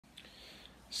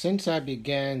Since I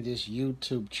began this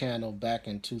YouTube channel back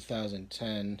in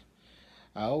 2010,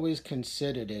 I always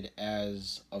considered it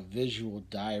as a visual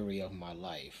diary of my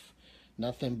life.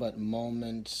 Nothing but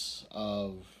moments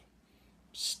of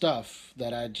stuff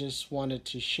that I just wanted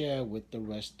to share with the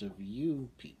rest of you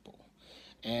people.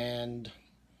 And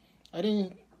I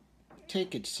didn't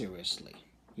take it seriously,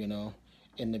 you know,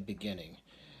 in the beginning.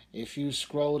 If you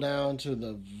scroll down to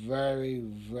the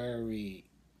very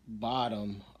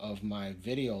bottom of my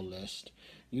video list,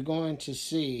 you're going to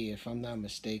see, if I'm not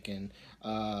mistaken,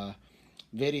 uh,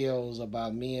 videos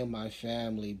about me and my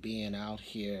family being out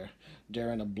here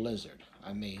during a blizzard.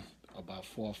 I made about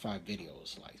 4 or 5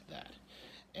 videos like that.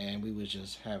 And we was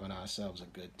just having ourselves a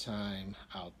good time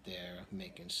out there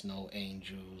making snow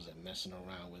angels and messing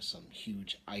around with some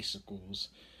huge icicles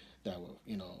that were,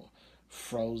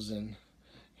 frozen,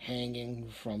 hanging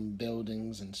from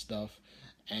buildings and stuff.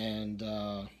 And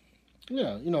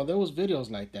yeah, there was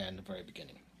videos like that in the very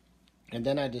beginning. And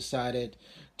then I decided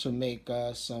to make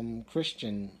some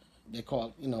Christian. They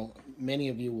call, many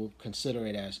of you will consider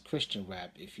it as Christian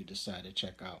rap if you decide to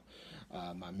check out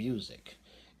my music.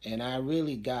 And I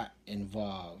really got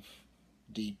involved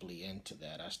deeply into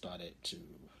that. I started to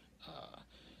uh,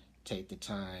 take the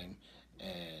time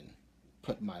and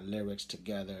put my lyrics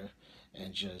together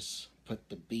and just put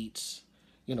the beats,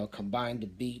 combine the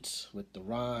beats with the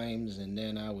rhymes, and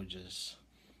then I would just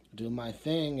do my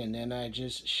thing, and then I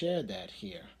just shared that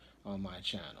here on my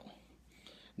channel.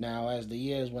 Now, as the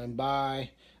years went by,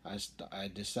 I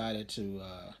decided to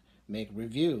make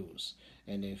reviews.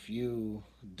 And if you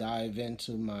dive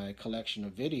into my collection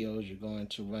of videos, you're going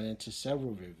to run into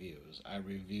several reviews. I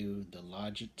reviewed the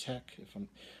Logitech, if I'm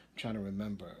trying to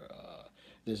remember,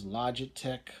 this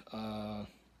Logitech,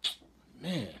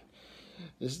 man,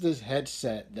 this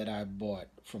headset that I bought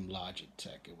from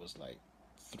Logitech. It was like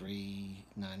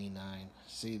 $3.99.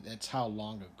 See, that's how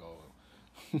long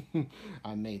ago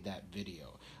I made that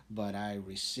video. But I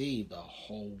received a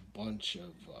whole bunch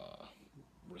of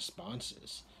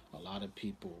responses. A lot of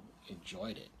people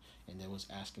enjoyed it, and they was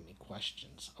asking me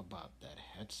questions about that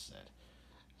headset.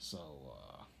 So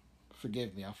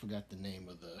forgive me, I forgot the name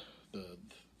of the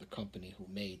the company who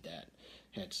made that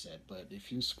headset. But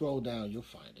if you scroll down, you'll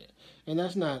find it. And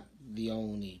that's not the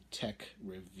only tech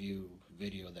review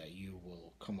video that you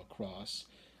will come across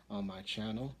on my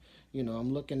channel.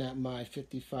 I'm looking at my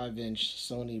 55-inch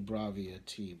Sony Bravia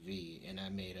TV, and I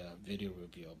made a video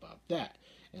review about that.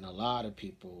 And a lot of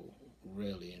people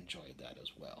really enjoyed that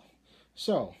as well.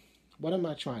 So, what am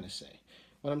I trying to say?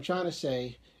 What I'm trying to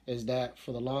say is that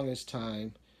for the longest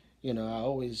time, I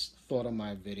always thought of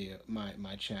my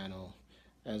channel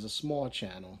as a small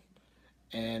channel,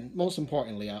 and most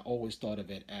importantly, I always thought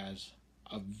of it as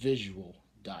a visual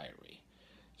diary,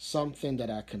 something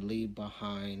that I could leave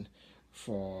behind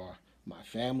for my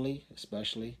family,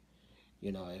 especially.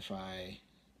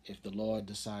 If the Lord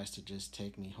decides to just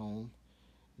take me home,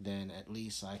 then at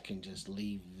least I can just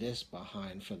leave this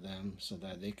behind for them so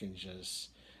that they can just,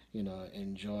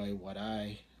 enjoy what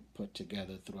I put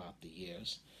together throughout the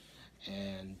years.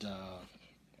 And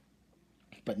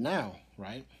but now,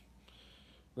 right?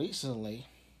 Recently,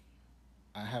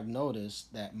 I have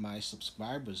noticed that my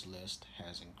subscribers list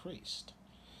has increased,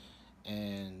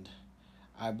 and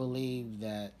I believe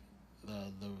that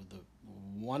the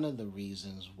one of the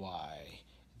reasons why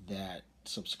that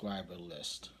subscriber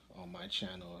list on my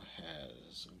channel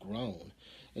has grown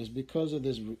is because of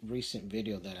this recent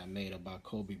video that I made about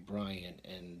Kobe Bryant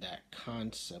and that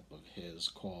concept of his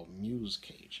called Muse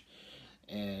Cage.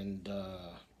 And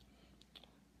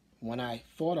when I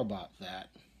thought about that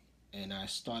and I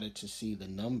started to see the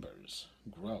numbers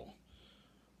grow,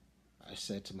 I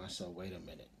said to myself, wait a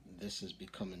minute, this is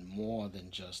becoming more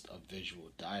than just a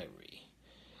visual diary.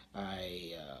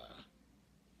 I,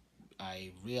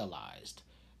 I realized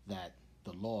that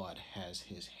the Lord has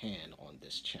his hand on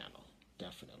this channel,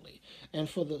 definitely. And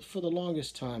for the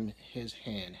longest time, his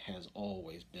hand has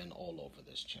always been all over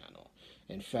this channel.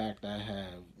 In fact, I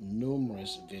have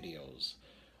numerous videos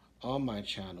on my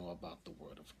channel about the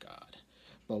Word of God.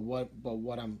 But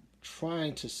what I'm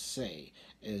trying to say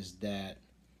is that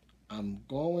I'm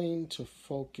going to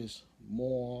focus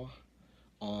more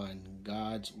on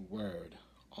God's Word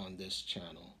on this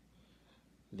channel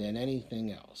than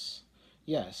anything else.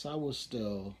 Yes, I will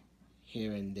still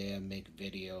here and there make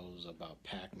videos about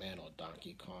Pac-Man or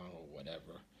Donkey Kong or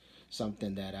whatever.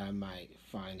 Something that I might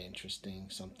find interesting,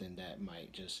 something that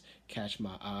might just catch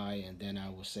my eye, and then I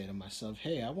will say to myself,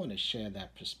 hey, I want to share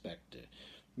that perspective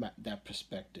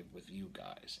with you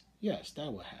guys. Yes,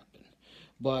 that will happen.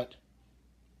 But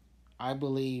I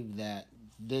believe that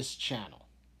this channel,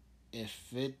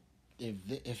 if it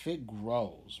if it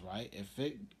grows, right? If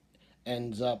it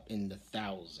ends up in the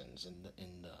thousands,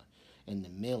 in the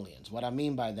millions. What I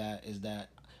mean by that is that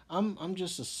I'm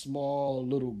just a small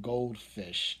little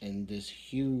goldfish in this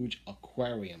huge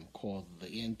aquarium called the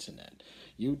internet.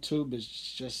 YouTube is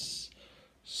just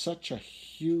such a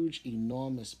huge,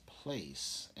 enormous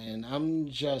place, and I'm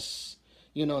just,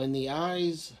 in the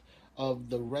eyes of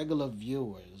the regular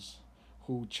viewers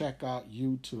who check out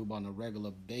YouTube on a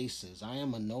regular basis, I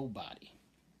am a nobody,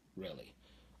 really.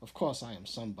 Of course, I am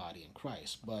somebody in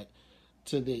Christ, but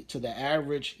to the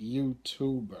average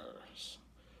YouTubers,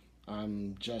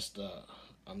 I'm just a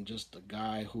I'm just a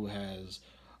guy who has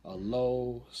a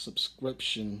low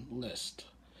subscription list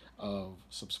of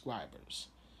subscribers.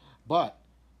 But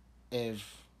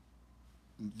if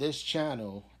this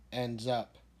channel ends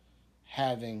up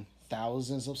having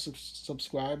thousands of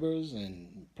subscribers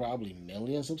and probably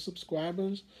millions of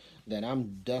subscribers, then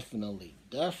I'm definitely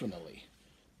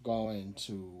going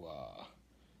to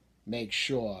make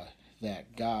sure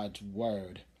that God's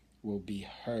word will be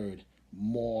heard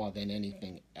more than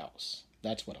anything else.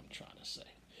 That's what I'm trying to say.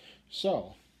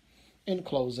 So, in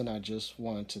closing, I just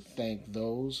want to thank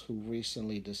those who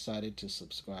recently decided to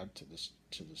subscribe to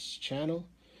this channel.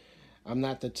 I'm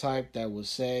not the type that will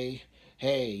say,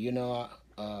 "Hey,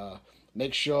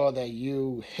 make sure that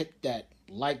you hit that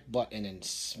like button and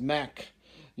smack,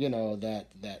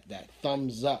 that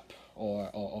thumbs up,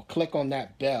 or click on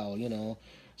that bell,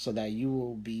 so that you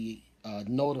will be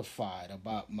notified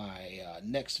about my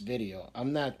next video."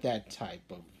 I'm not that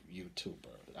type of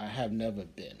YouTuber. I have never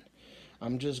been.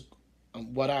 I'm just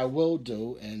what I will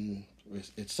do, and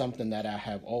it's something that I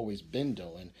have always been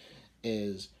doing,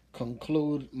 is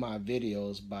conclude my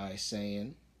videos by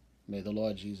saying, "May the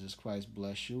Lord Jesus Christ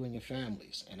bless you and your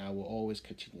families." And I will always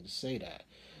continue to say that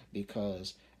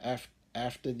because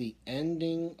after the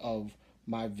ending of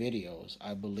my videos,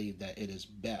 I believe that it is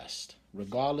best,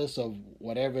 regardless of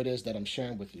whatever it is that I'm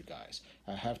sharing with you guys,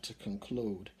 I have to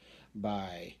conclude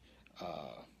by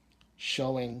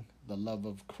showing the love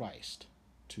of Christ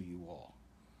to you all.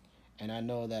 And I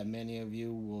know that many of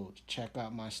you will check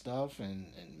out my stuff, and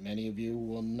many of you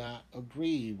will not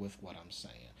agree with what I'm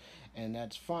saying. And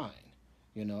that's fine.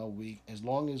 As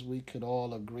long as we could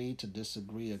all agree to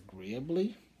disagree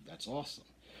agreeably, that's awesome.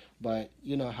 But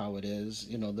you know how it is.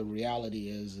 The reality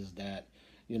is that,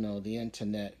 the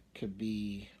internet could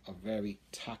be a very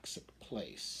toxic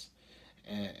place.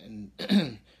 And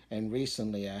and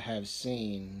recently I have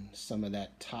seen some of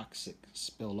that toxic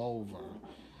spill over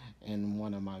in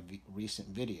one of my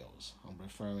recent videos. I'm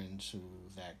referring to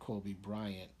that Kobe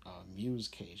Bryant Muse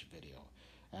Cage video.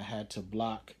 I had to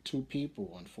block two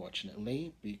people,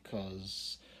 unfortunately,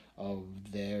 because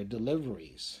of their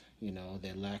deliveries,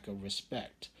 their lack of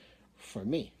respect for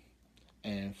me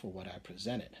and for what I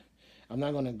presented. I'm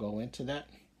not going to go into that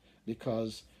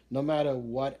because no matter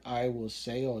what I will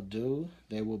say or do,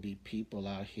 there will be people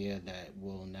out here that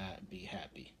will not be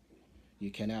happy. You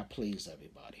cannot please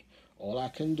everybody. All I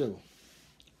can do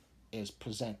is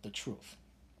present the truth.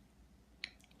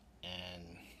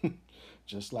 And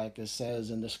just like it says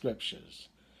in the scriptures,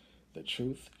 the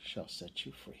truth shall set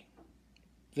you free.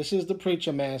 This is the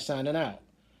Preacher Man signing out.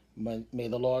 May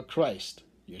the Lord Christ,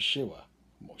 Yeshua,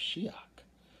 Moshiach,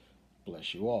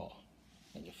 bless you all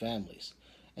and your families.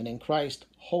 And in Christ's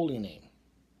holy name,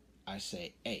 I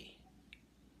say Amen.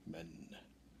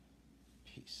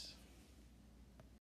 Peace.